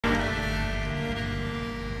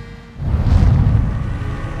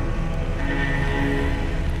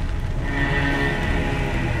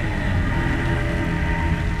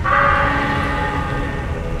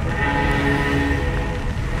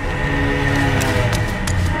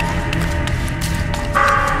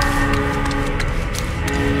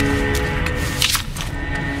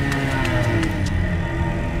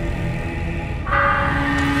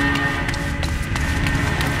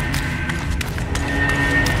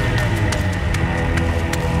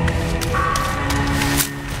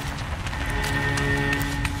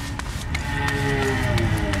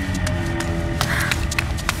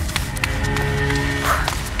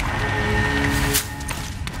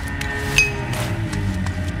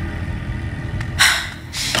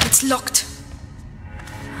It's locked.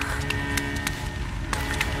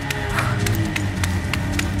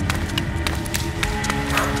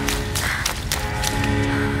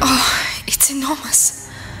 Oh, it's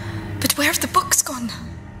enormous. But where have the books gone?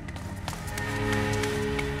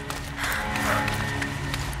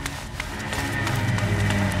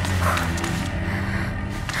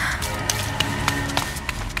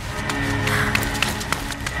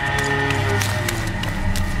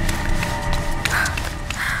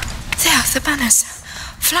 The banners.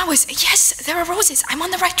 Flowers. Yes, there are roses. I'm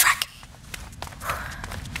on the right track.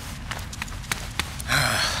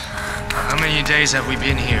 How many days have we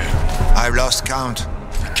been here? I've lost count.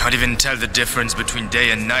 I can't even tell the difference between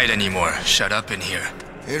day and night anymore. Shut up in here.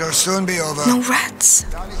 It'll soon be over. No rats.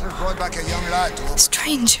 Dallas has brought back a young lad to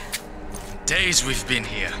Strange. Days we've been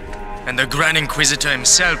here. And the Grand Inquisitor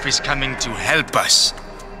himself is coming to help us.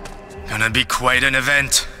 Gonna be quite an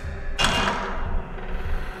event.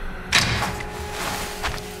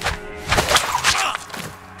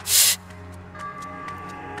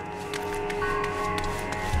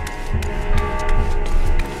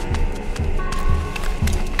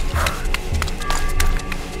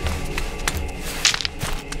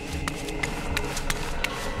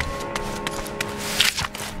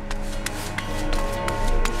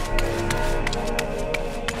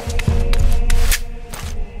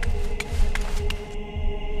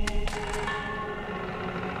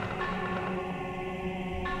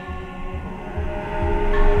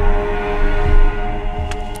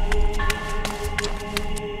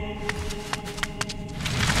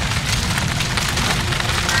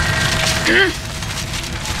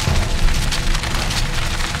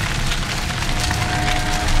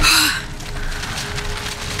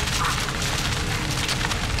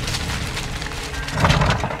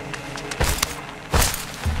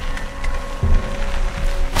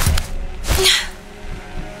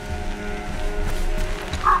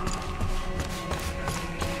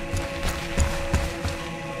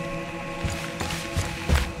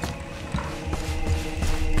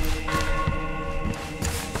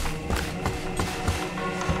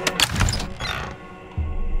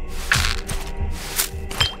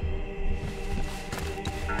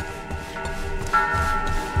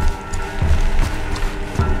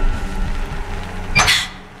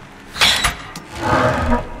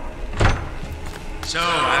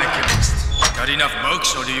 Enough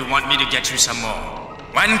books, or do you want me to get you some more?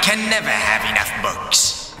 One can never have enough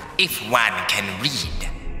books, if one can read.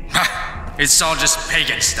 Ha! It's all just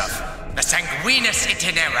pagan stuff. The Sanguinus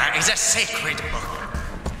Itinera is a sacred book.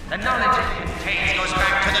 The knowledge it contains goes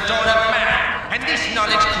back to the dawn of man, and this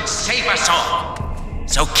knowledge can save us all.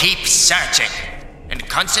 So keep searching, and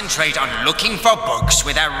concentrate on looking for books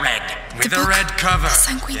with a red. With a red cover.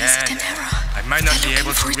 The Sanguinus Itinera. I might not be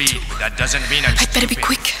able to read, but that doesn't mean I'm I'd better be stupid.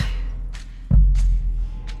 quick.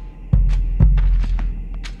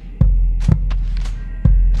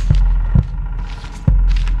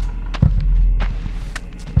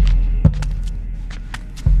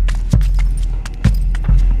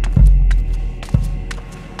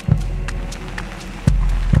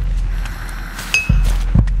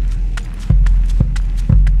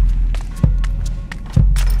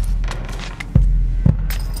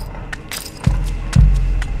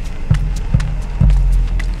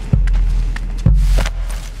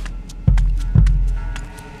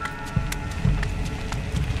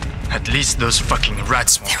 At least those fucking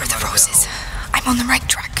rats won't There are come the out of roses. their hole. I'm on the right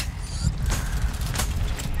track.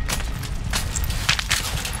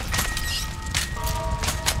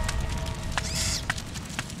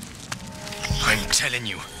 I'm telling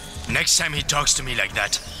you, next time he talks to me like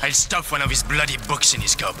that, I'll stuff one of his bloody books in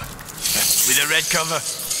his gob. With a red cover,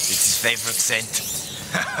 it's his favorite scent.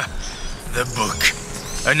 The book.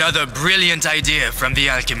 Another brilliant idea from the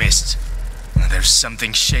alchemist. There's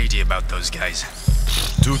something shady about those guys.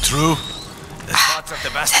 Too true. The thoughts of the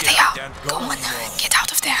There they bastion are. don't Go go on, anymore. get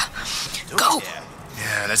out of there. Go.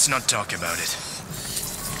 Yeah, let's not talk about it.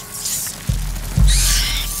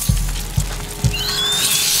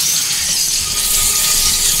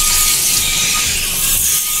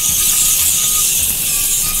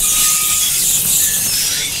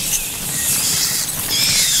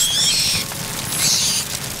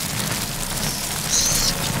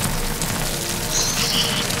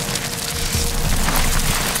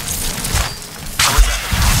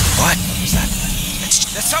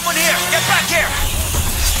 There's someone here! Get back here!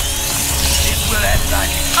 This will end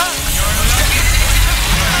like...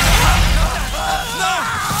 No!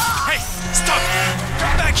 Hey, stop!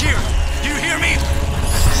 Come back here! Do you hear me?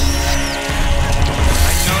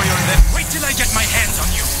 I know you're there. Wait till I get my hands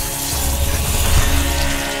on you.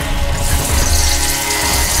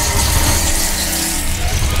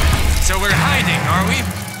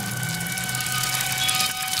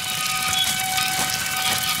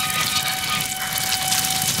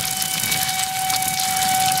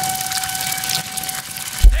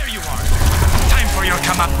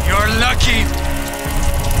 You're lucky!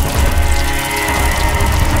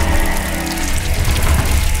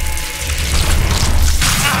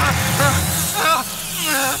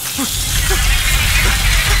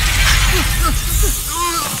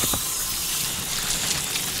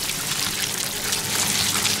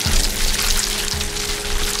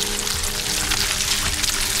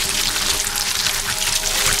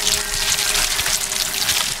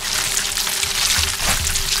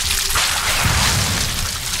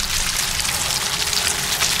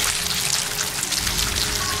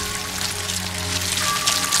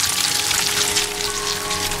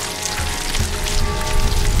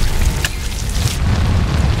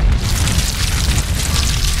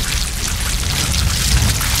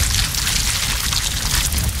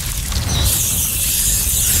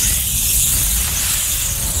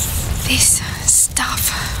 This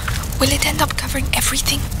stuff, will it end up covering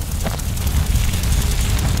everything?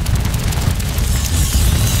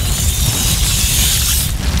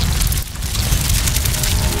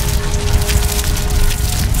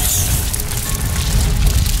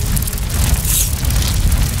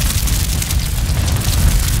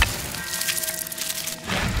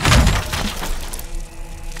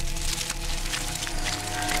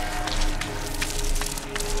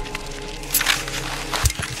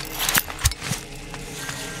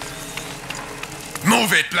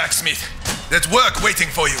 Move it, blacksmith. There's work waiting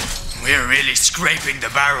for you. We're really scraping the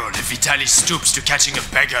barrel if Vitaly stoops to catching a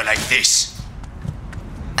beggar like this.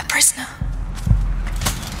 A prisoner.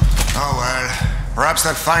 Oh well, perhaps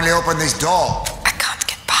they'll finally open this door. I can't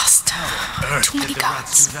get past. Too many Did the rats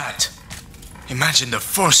guards. do that? Imagine the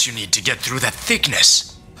force you need to get through that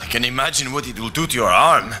thickness. I can imagine what it will do to your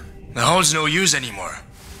arm. The hole's no use anymore.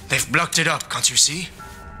 They've blocked it up, can't you see?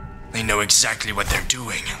 They know exactly what they're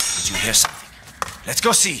doing. Did you hear something? Let's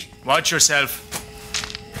go see. Watch yourself.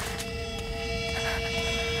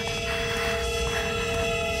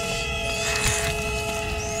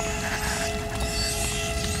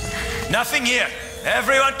 Nothing here.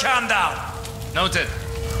 Everyone calm down. Noted.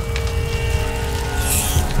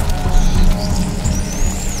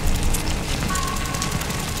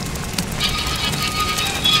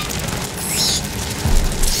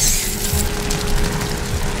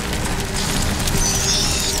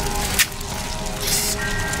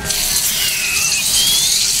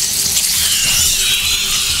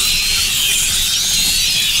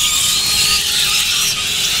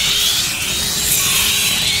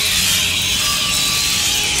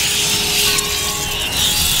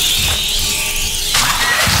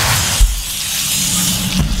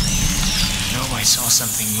 I saw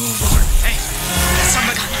something move over. Hey, there's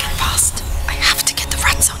somebody. I can't get past. I have to get the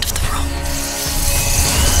rats out of the room.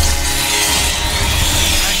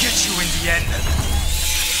 I'll get you in the end.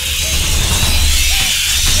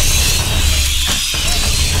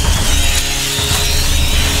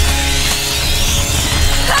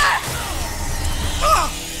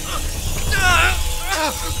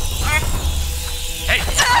 Hey!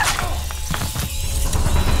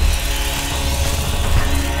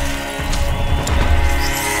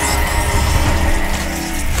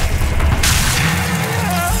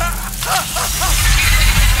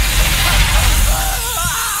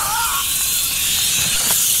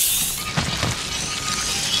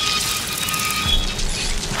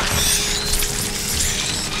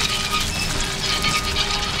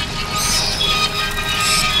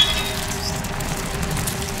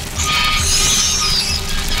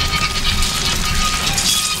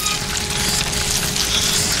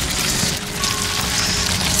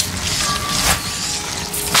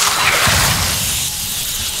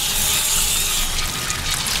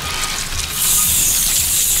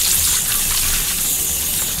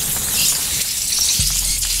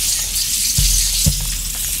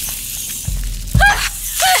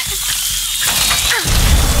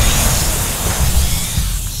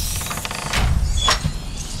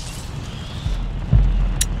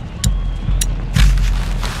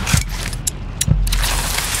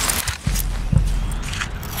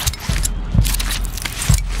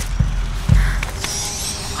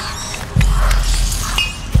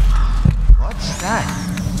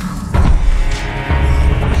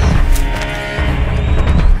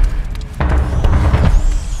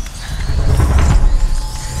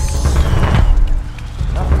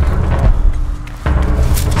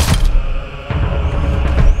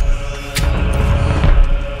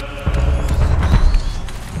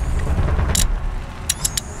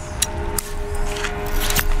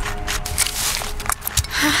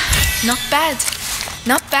 Not bad.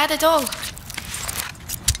 Not bad at all.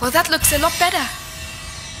 Well, that looks a lot better.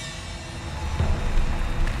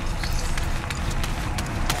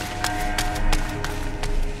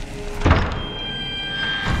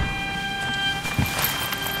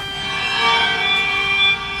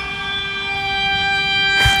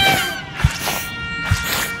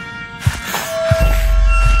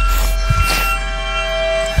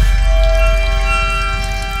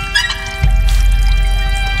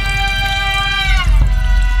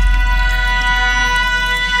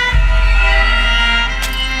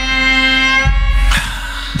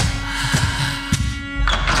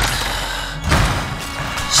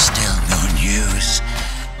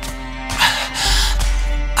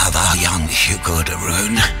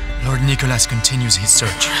 Nicholas continues his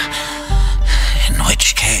search. In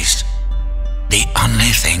which case, the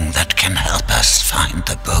only thing that can help us find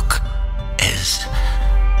the book is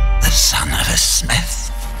the son of a smith.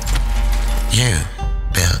 You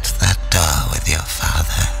built that door with your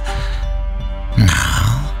father.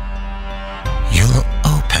 Now, you'll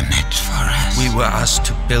open it for us. We were asked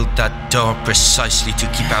to build that door precisely to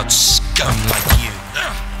keep out scum like you.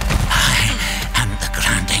 I am the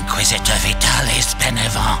Grand Inquisitor Vitalis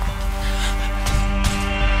Benevent.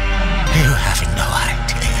 You have no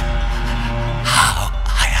idea how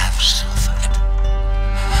I have suffered.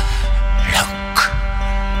 Look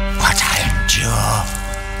what I endure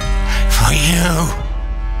for you.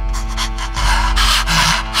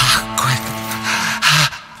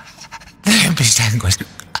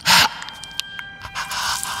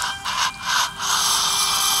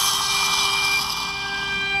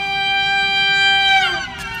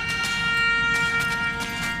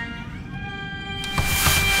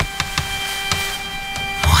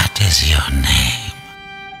 What is your name,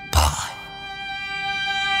 boy?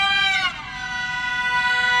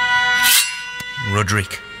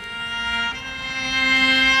 Roderick.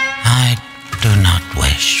 I do not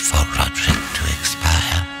wish for Roderick to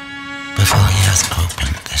expire before he has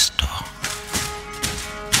opened this door.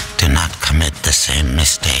 Do not commit the same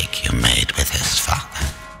mistake you made with his father.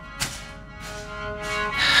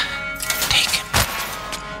 Take him.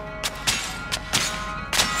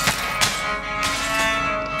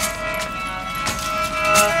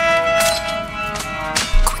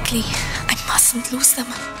 Quickly, I mustn't lose them.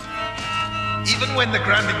 Even when the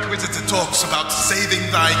Grand Inquisitor talks about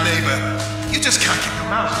saving thy neighbor, you just can't keep your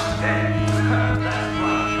mouth shut.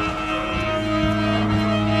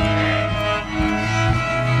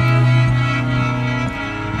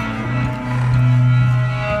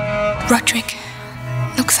 Roderick,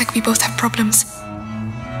 looks like we both have problems. His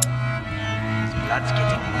blood's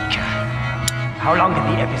getting weaker. How long did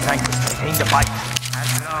the Epicyclist retain the bite?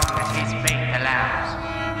 As long as his fate allows.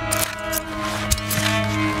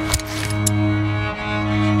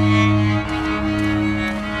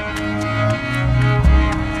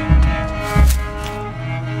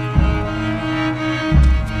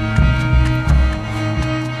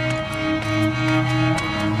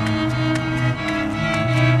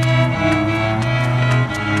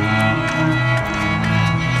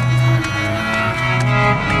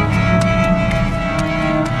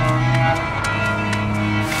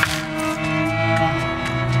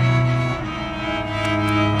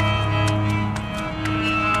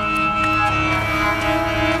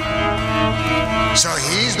 So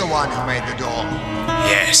he's the one who made the door.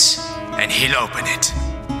 Yes, and he'll open it.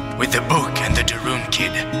 With the book and the Darun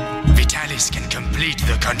kid, Vitalis can complete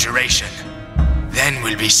the conjuration. Then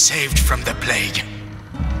we'll be saved from the plague.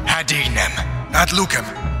 Ad ignem. Ad lucem.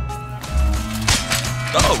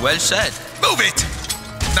 Oh, well said. Move it!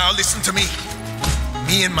 Now listen to me.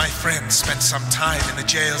 Me and my friends spent some time in the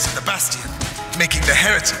jails of the Bastion, making the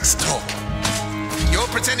heretics talk. You're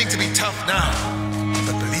pretending to be tough now,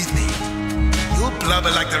 but believe me, you'll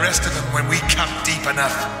blubber like the rest of them when we come deep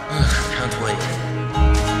enough. Can't wait.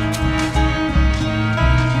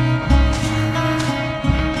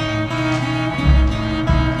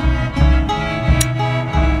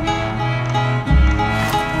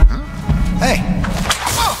 Hey!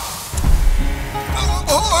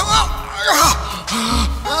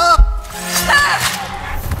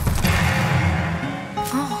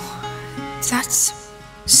 Oh, that's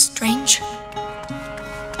strange.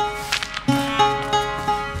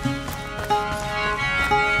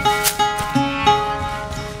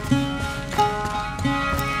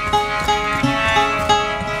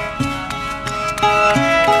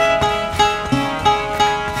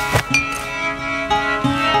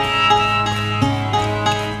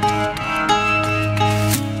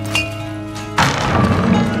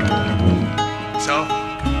 So,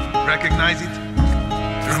 recognize it?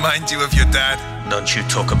 Remind you of your dad? Don't you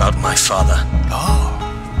talk about my father. Oh,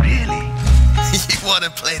 really? You want to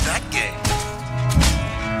play that game?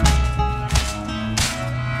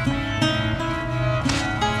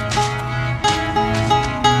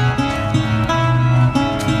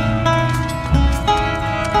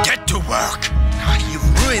 Get to work!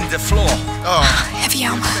 You've ruined the floor. Oh, Heavy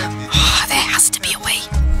armor. Oh, there has to be a way.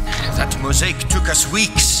 That mosaic took us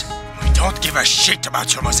weeks. We don't give a shit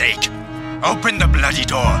about your mosaic. Open the bloody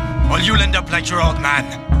door, or you'll end up like your old man.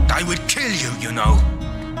 I will kill you, you know.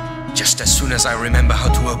 Just as soon as I remember how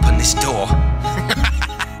to open this door.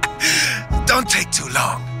 don't take too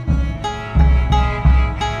long.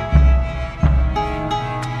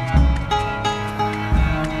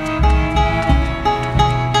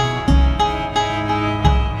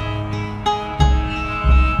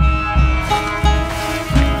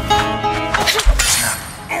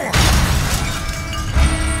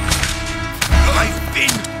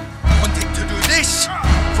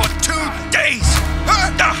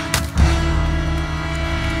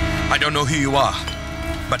 who you are,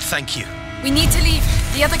 but thank you. We need to leave.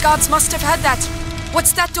 The other guards must have heard that.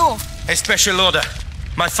 What's that door? A special order.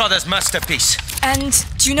 My father's masterpiece. And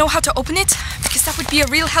do you know how to open it? Because that would be a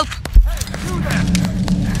real help.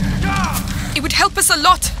 It would help us a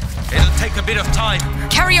lot. It'll take a bit of time.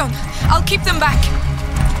 Carry on. I'll keep them back.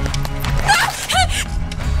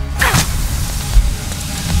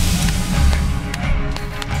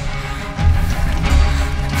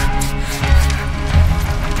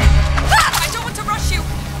 I don't want to rush you,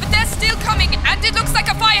 but they're still coming, and it looks like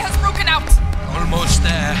a fire has broken out. Almost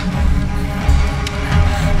there.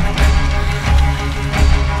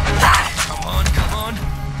 Come on.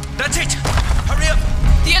 That's it! Hurry up!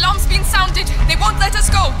 The alarm's been sounded. They won't let us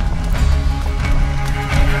go.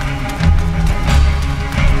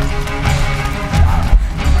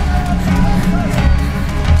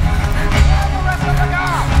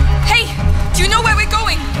 Hey, do you know where we're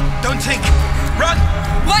going? Don't think. Run!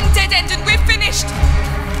 One dead end and we're finished.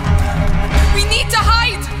 We need to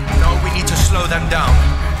hide. No, we need to slow them down.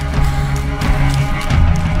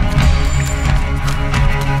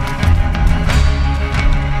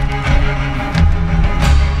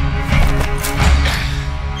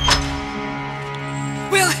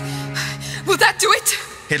 Will that do it?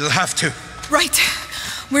 It'll have to. Right.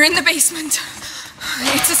 We're in the basement.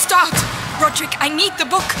 It's a start. Roderick, I need the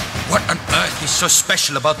book. What on earth is so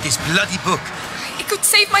special about this bloody book? It could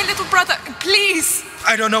save my little brother. Please.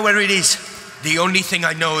 I don't know where it is. The only thing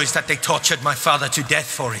I know is that they tortured my father to death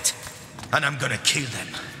for it. And I'm gonna kill them.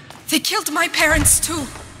 They killed my parents too.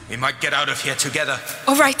 We might get out of here together.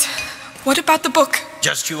 All right. What about the book?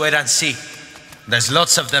 Just you wait and see. There's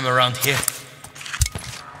lots of them around here.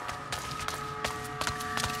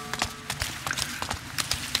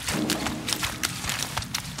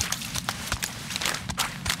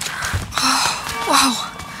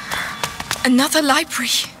 Wow. Another library.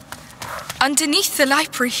 Underneath the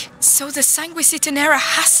library. So the Sanguis Itinera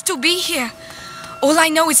has to be here. All I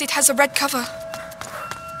know is it has a red cover.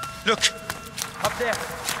 Look. Up there.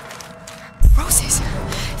 Roses.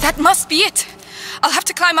 That must be it. I'll have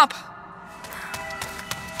to climb up.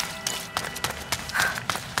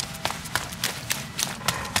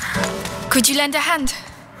 Could you lend a hand?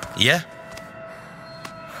 Yeah?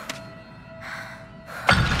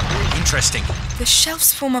 Interesting. The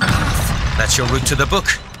shelves form a path. That's your route to the book.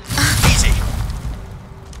 Easy.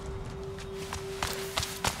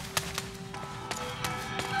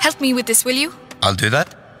 Help me with this, will you? I'll do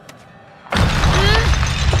that.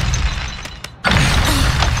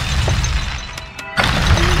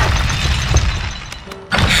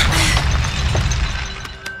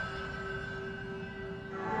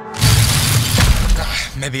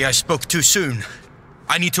 Maybe I spoke too soon.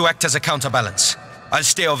 I need to act as a counterbalance. I'll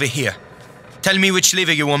stay over here. Tell me which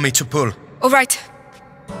lever you want me to pull. All right.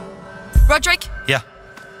 Roderick? Yeah.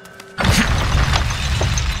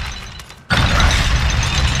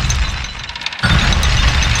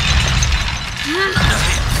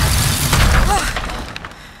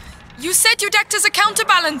 You said you'd act as a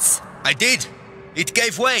counterbalance. I did. It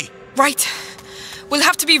gave way. Right. We'll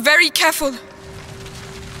have to be very careful.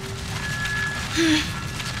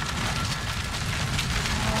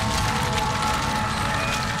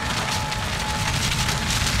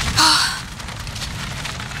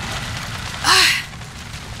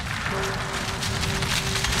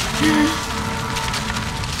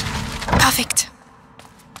 Perfect.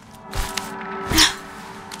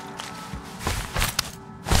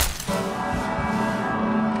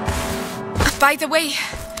 By the way,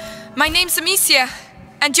 my name's Amicia,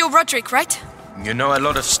 and you're Roderick, right? You know a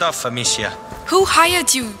lot of stuff, Amicia. Who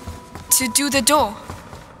hired you to do the door?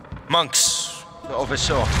 Monks, the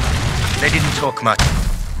oversaw. They didn't talk much.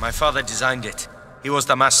 My father designed it. He was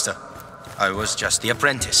the master. I was just the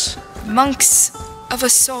apprentice. Monks of a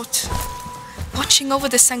sort, watching over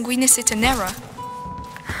the Sanguinis Itinera.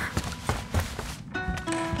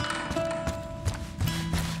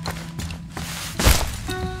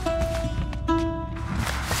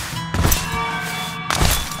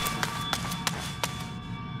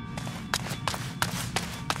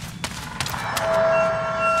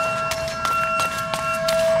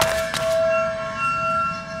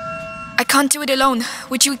 I can't do it alone.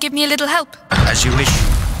 Would you give me a little help? As you wish.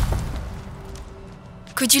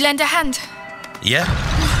 Could you lend a hand? Yeah?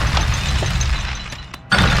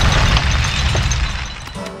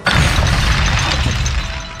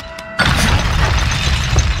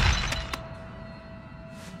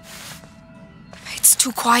 It's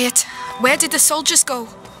too quiet. Where did the soldiers go?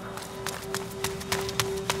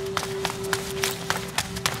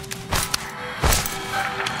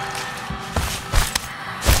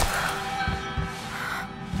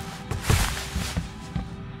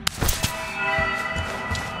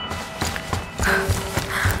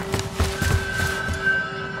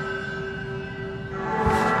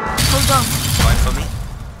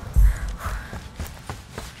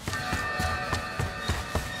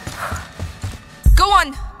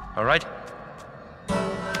 all right?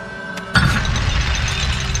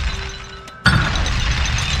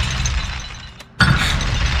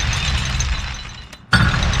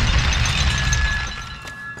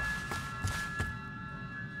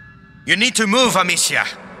 You need to move, Amicia.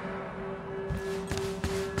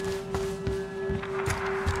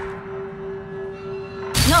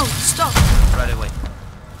 No, stop. Right away.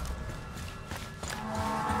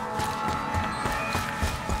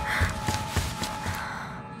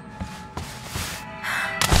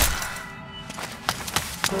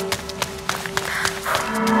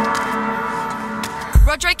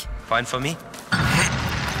 Roderick? Fine for me?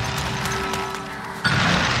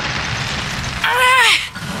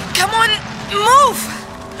 Come on, move!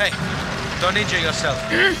 Hey, don't injure yourself.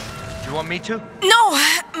 You want me to? No,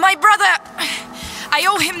 my brother. I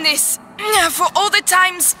owe him this. For all the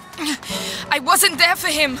times I wasn't there for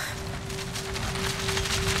him.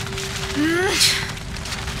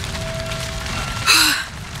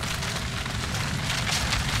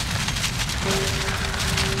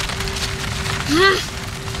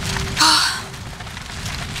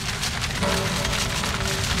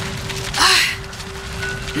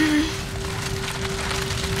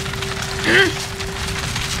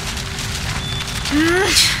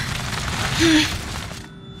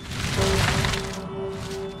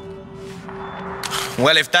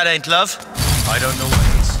 Well, if that ain't love, I don't know what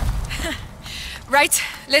is. Right,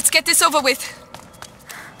 let's get this over with.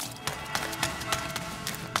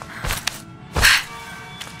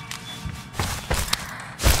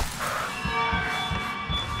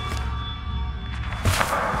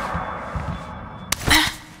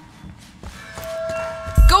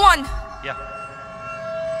 Go on. Yeah.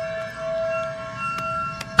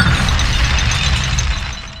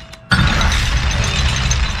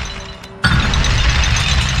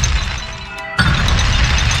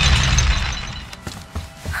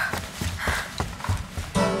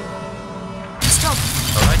 Stop.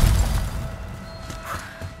 All right.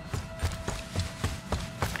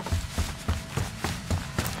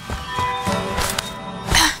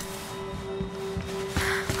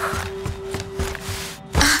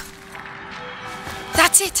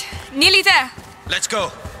 That's it. Nearly there. Let's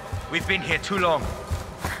go. We've been here too long.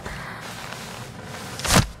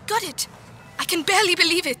 Got it. I can barely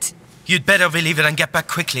believe it. You'd better believe it and get back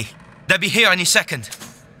quickly. They'll be here any second.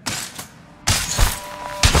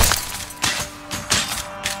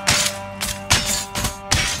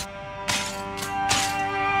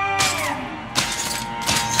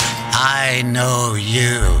 I know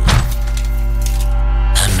you,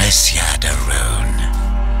 Amicia de Rune.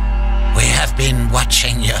 We have been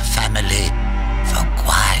watching your family for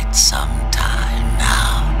quite some time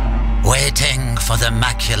now, waiting for the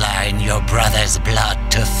macula in your brother's blood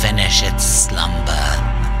to finish its slumber.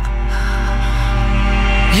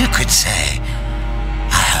 You could say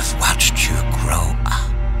I have watched you grow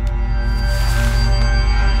up.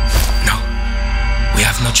 No, we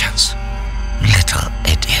have no chance. Little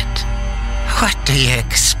idiot. What do you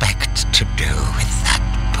expect to do with that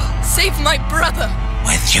book? Save my brother.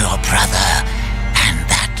 With your brother and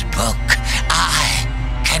that book, I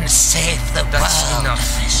can save the That's world, enough.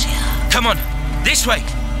 Amicia. Come on, this way.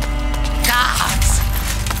 Guards!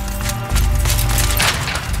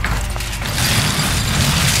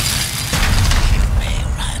 You may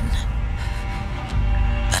run,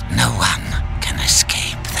 but no one can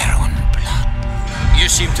escape their own blood. You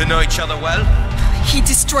seem to know each other well. He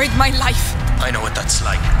destroyed my life. I know what that's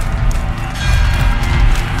like.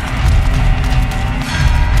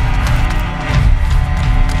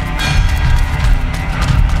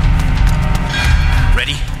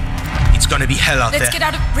 Ready? It's gonna be hell out there. Let's get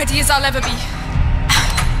out of ready as I'll ever be.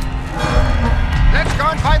 Let's go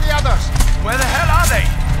and find the others. Where the hell are they?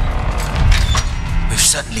 We've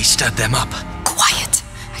certainly stirred them up. Quiet.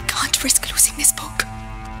 I can't risk losing this book.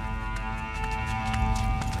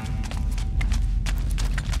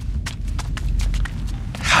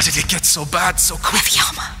 How did it get so bad so quick? Heavy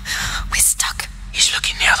armor. We're stuck. He's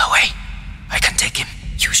looking the other way. I can take him.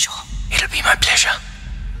 You sure? It'll be my pleasure.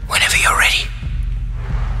 Whenever you're ready.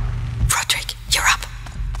 Roderick, you're up.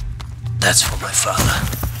 That's for my father.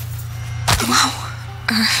 Wow.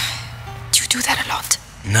 Do you do that a lot?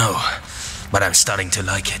 No, but I'm starting to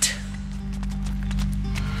like it.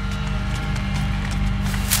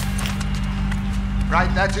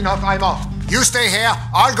 Right, that's enough. I'm off. You stay here.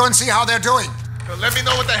 I'll go and see how they're doing. Let me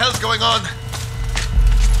know what the hell's going on.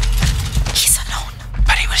 He's alone.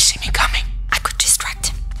 But he will see me coming. I could distract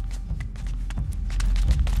him.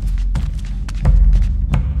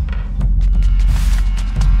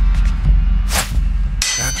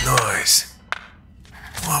 That noise.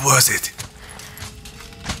 What was it?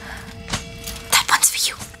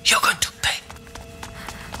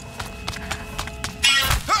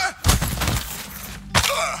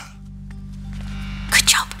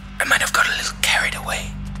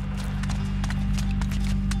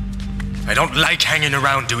 don't like hanging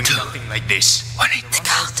around doing nothing like this. One in the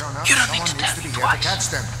cart. You don't need to tell me twice. Catch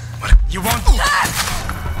them. What? You want...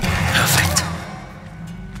 Perfect.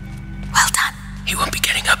 Well done. He won't be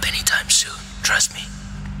getting up anytime soon. Trust me.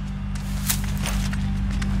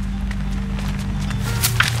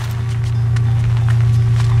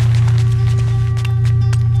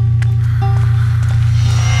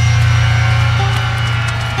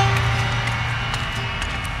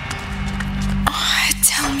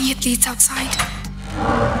 Tell me it leads outside.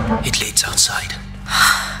 It leads outside.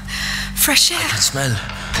 Fresh air. I can smell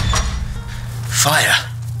fire.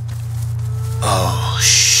 Oh,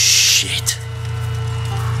 shit.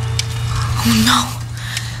 Oh no.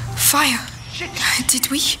 Fire. Shit!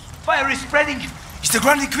 Did we? Fire is spreading! Is the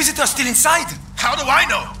Grand Inquisitor still inside? How do I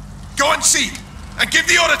know? Go and see, and give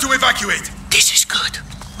the order to evacuate. This is good.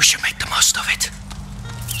 We should make the most of it.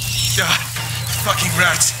 Fucking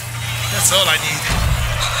rats. That's all I need.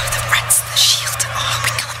 The rats, the shield. Oh,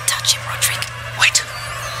 we can't touch him, Roderick. Wait.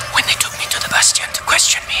 When they took me to the Bastion to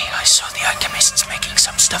question me, I saw the alchemists making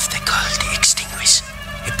some stuff they called the Extinguish.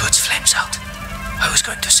 It puts flames out. I was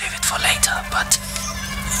going to save it for later, but...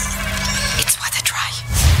 It's worth a try.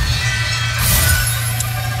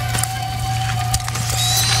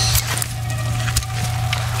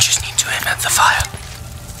 Just need to aim at the fire.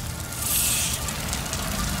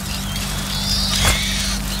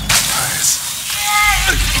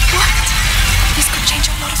 It worked. This could change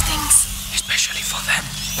a lot of things. Especially for them.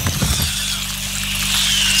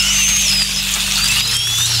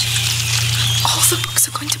 All the books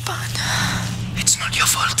are going to burn. It's not your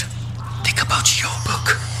fault. Think about your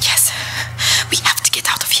book. Yes. We have to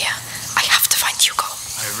get out of here. I have to find Hugo.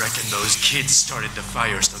 I reckon those kids started the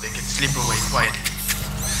fire so they can slip away quietly.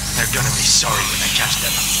 They're gonna be sorry when I catch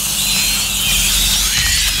them.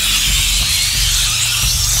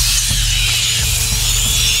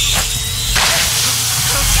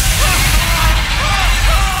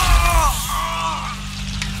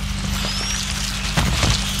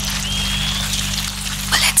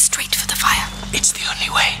 We'll head straight for the fire. It's the only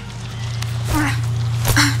way.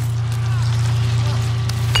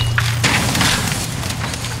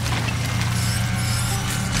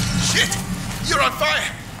 Shit! You're on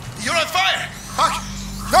fire! You're on fire! Fuck!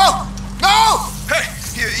 No! No! Hey,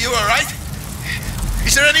 you all right?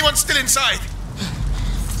 Is there anyone still inside?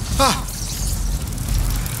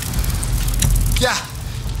 Yeah.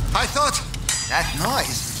 I thought... That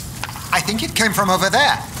noise... I think it came from over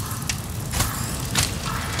there.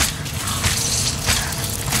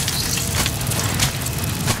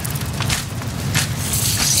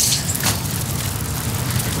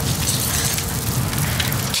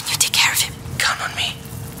 Can you take care of him? Count on me.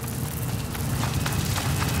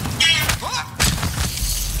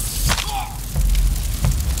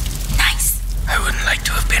 Nice. I wouldn't like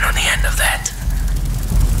to have been on the end of that.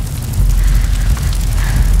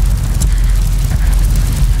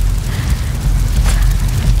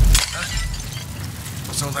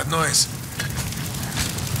 What's all that noise?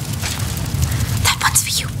 That one's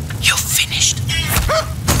for you. You're finished.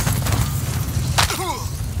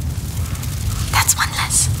 That's one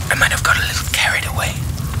less. I might have got a little carried away.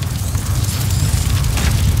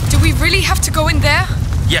 Do we really have to go in there?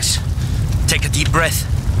 Yes. Take a deep breath.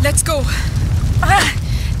 Let's go.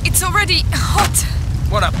 It's already hot.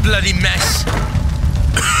 What a bloody mess.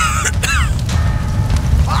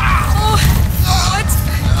 Oh,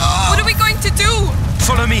 what are we going to do?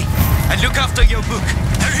 Follow me and look after your book.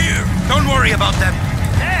 They're here. Don't worry about them.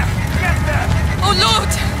 There! Get there! Oh, Lord!